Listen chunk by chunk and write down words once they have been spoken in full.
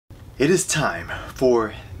It is time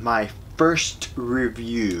for my first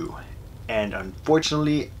review, and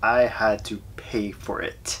unfortunately I had to pay for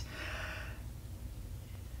it.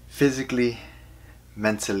 Physically,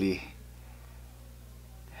 mentally,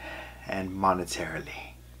 and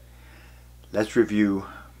monetarily. Let's review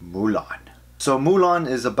Mulan. So Mulan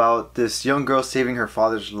is about this young girl saving her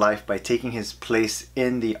father's life by taking his place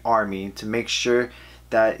in the army to make sure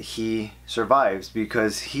that he survives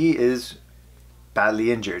because he is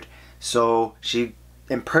badly injured. So she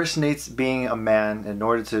impersonates being a man in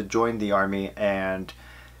order to join the army and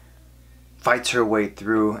fights her way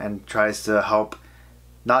through and tries to help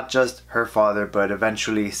not just her father but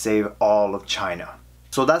eventually save all of China.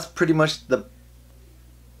 So that's pretty much the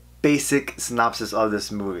basic synopsis of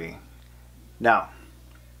this movie. Now,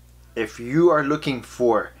 if you are looking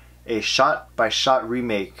for a shot-by-shot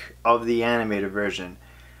remake of the animated version,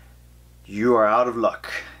 you are out of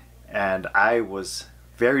luck. And I was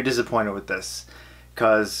very disappointed with this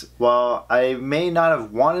because while I may not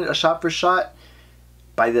have wanted a shot-for-shot,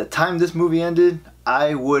 by the time this movie ended,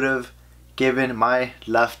 I would have given my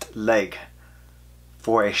left leg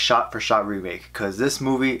for a shot-for-shot remake because this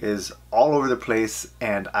movie is all over the place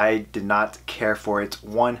and I did not care for it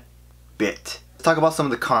one bit. Let's talk about some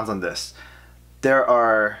of the cons on this. There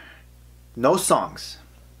are no songs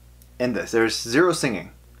in this. There's zero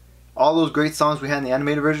singing. All those great songs we had in the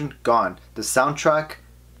animated version, gone. The soundtrack,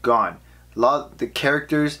 gone. A lot of the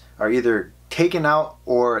characters are either taken out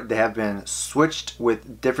or they have been switched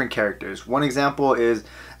with different characters. One example is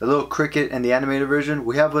the little Cricket in the animated version.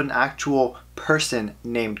 We have an actual person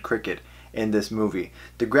named Cricket in this movie.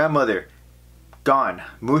 The grandmother, gone.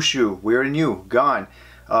 Mushu, we already knew, gone.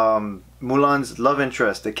 Mulan's love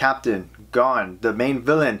interest, the captain, gone. The main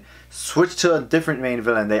villain, switched to a different main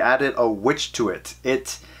villain. They added a witch to it.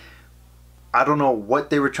 I don't know what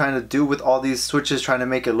they were trying to do with all these switches, trying to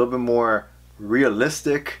make it a little bit more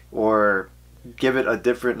realistic or give it a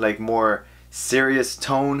different, like, more serious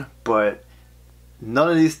tone, but none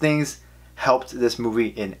of these things helped this movie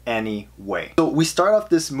in any way. So we start off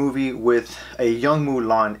this movie with a young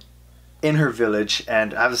Mulan in her village,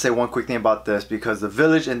 and I have to say one quick thing about this because the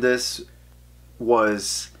village in this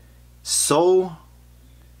was so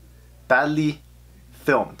badly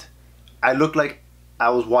filmed. I looked like I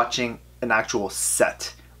was watching an actual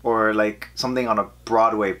set or like something on a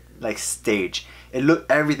Broadway like stage.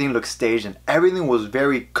 Everything looked staged and everything was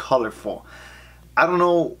very colorful. I don't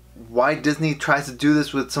know why Disney tries to do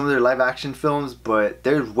this with some of their live action films, but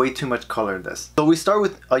there's way too much color in this. So we start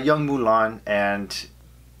with a young Mulan, and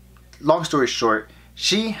long story short,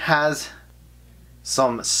 she has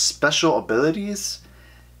some special abilities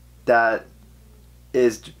that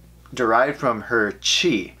is derived from her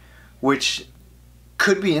chi, which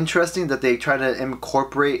could be interesting that they try to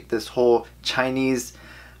incorporate this whole Chinese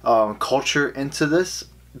culture into this,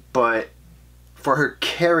 but for her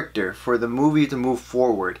character, for the movie to move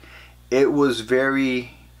forward, it was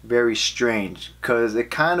very, very strange because it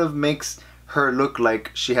kind of makes her look like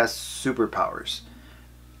she has superpowers,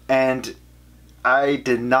 and I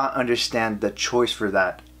did not understand the choice for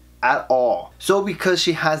that at all. So because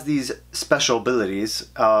she has these special abilities,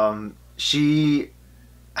 she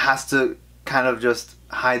has to kind of just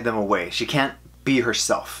hide them away. She can't be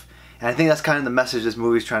herself. And I think that's kind of the message this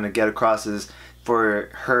movie is trying to get across, is for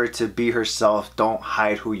her to be herself, don't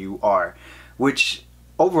hide who you are. Which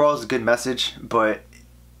overall is a good message, but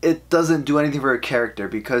it doesn't do anything for her character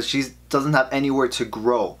because she doesn't have anywhere to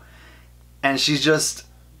grow. And she's just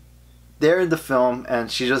there in the film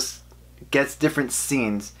and she just gets different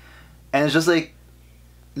scenes. And it's just like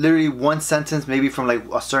literally one sentence maybe from like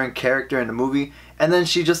a certain character in the movie, and then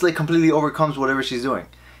she just like completely overcomes whatever she's doing,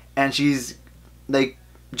 and she's like,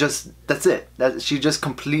 just, that's it. That she just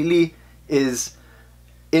completely is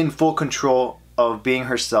in full control of being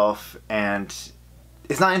herself, and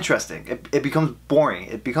it's not interesting. It becomes boring.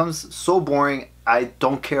 It becomes so boring. I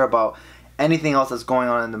don't care about anything else that's going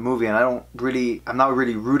on in the movie, and I'm not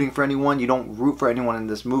really rooting for anyone. You don't root for anyone in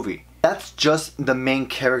this movie. That's just the main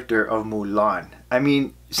character of Mulan. I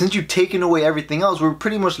mean, since you've taken away everything else, we're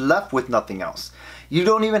pretty much left with nothing else. You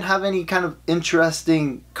don't even have any kind of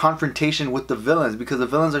interesting confrontation with the villains because the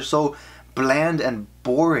villains are so bland and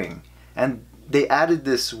boring. And they added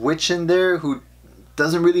this witch in there who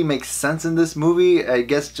doesn't really make sense in this movie. I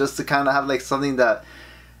guess just to kind of have like something that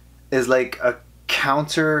is like a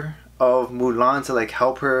counter of Mulan to like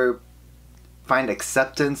help her find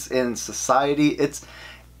acceptance in society.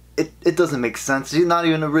 It doesn't make sense. She's not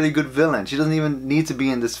even a really good villain. She doesn't even need to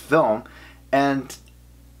be in this film, and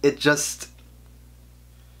it just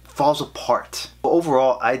falls apart.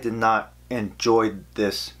 Overall, I did not enjoy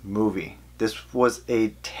this movie. this was a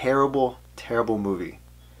terrible, terrible movie.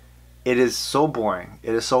 It is so boring.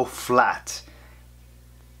 It is so flat.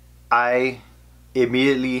 I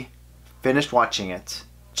immediately finished watching it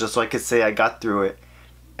just so I could say I got through it,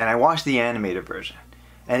 and I watched the animated version.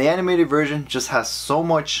 And the animated version just has so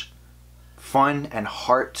much fun and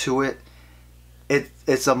heart to it.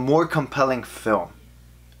 It's a more compelling film,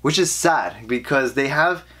 which is sad because they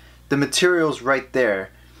have the materials right there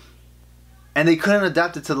and they couldn't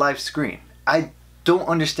adapt it to live screen. I don't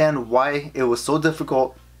understand why it was so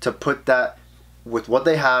difficult to put that with what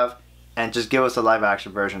they have and just give us a live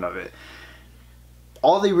action version of it.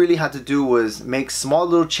 All they really had to do was make small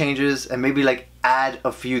little changes and maybe like add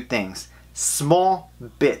a few things, small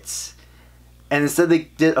bits. And instead they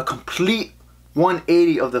did a complete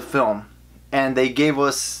 180 of the film and they gave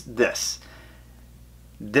us this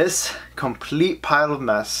complete pile of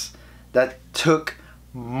mess that took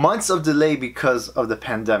months of delay because of the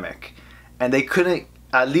pandemic, and they couldn't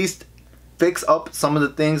at least fix up some of the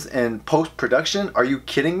things in post-production. Are you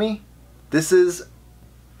kidding me? This is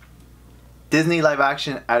Disney live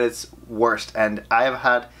action at its worst, and I have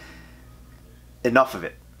had enough of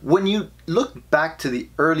it. When you look back to the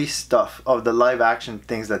early stuff of the live action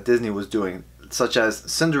things that Disney was doing, such as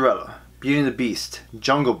Cinderella, Beauty and the Beast,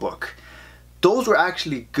 Jungle Book, those were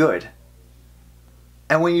actually good.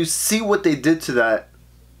 And when you see what they did to that,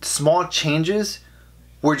 small changes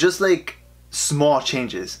were just like small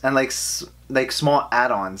changes and like small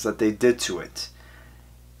add-ons that they did to it.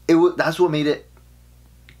 That's what made it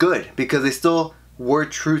good, because they still were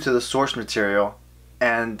true to the source material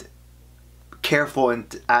and careful in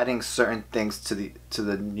adding certain things to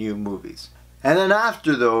the new movies. And then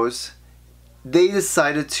after those, they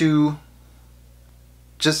decided to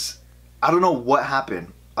just, I don't know what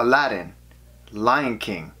happened. Aladdin, Lion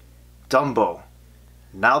King, Dumbo,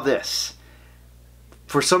 now this.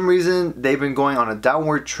 For some reason, they've been going on a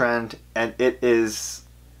downward trend, and it is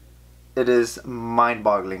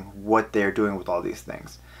mind-boggling what they're doing with all these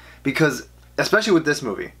things. Because, especially with this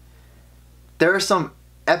movie, there are some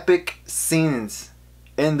epic scenes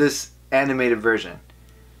in this animated version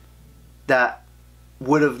that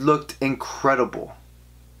would have looked incredible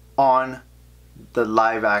on the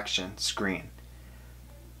live action screen.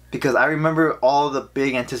 Because I remember all the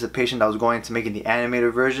big anticipation that was going into making the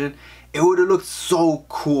animated version. It would have looked so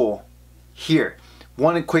cool here.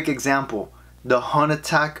 One quick example, the Hun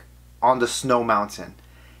attack on the snow mountain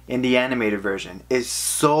in the animated version is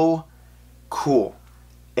so cool.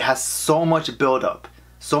 It has so much build up,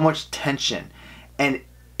 so much tension, and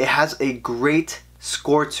it has a great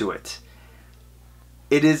score to it.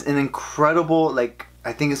 It is an incredible, like,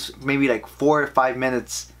 I think it's maybe like 4 or 5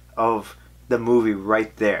 minutes of the movie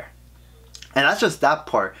right there. And that's just that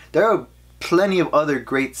part. There are plenty of other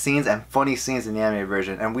great scenes and funny scenes in the animated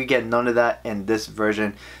version, and we get none of that in this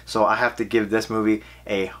version, so I have to give this movie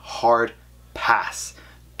a hard pass.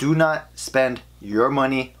 Do not spend your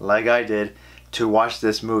money like I did to watch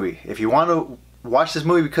this movie. If you want to watch this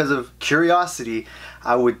movie because of curiosity,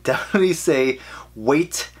 I would definitely say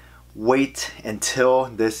wait until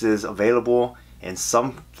this is available in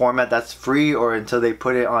some format that's free, or until they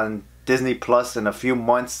put it on Disney Plus in a few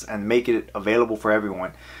months and make it available for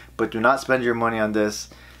everyone. But do not spend your money on this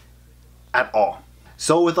at all.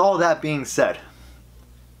 So with all that being said,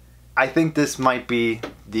 I think this might be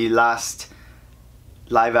the last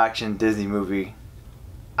live action Disney movie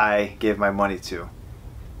I give my money to.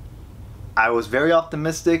 I was very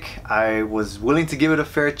optimistic. I was willing to give it a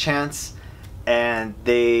fair chance, and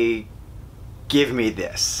they give me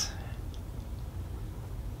this.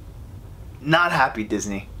 Not happy,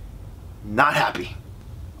 Disney. Not happy.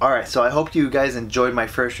 Alright, so I hope you guys enjoyed my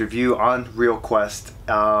first review on Real Quest.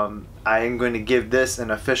 I am going to give this an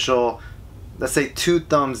official, let's say, 2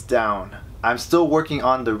 thumbs down. I'm still working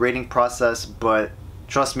on the rating process, but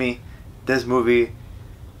trust me, this movie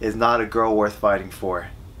is not a girl worth fighting for.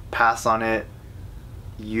 Pass on it.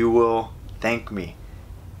 You will thank me.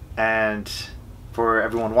 And for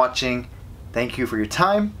everyone watching, thank you for your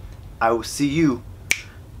time. I will see you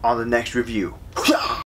on the next review.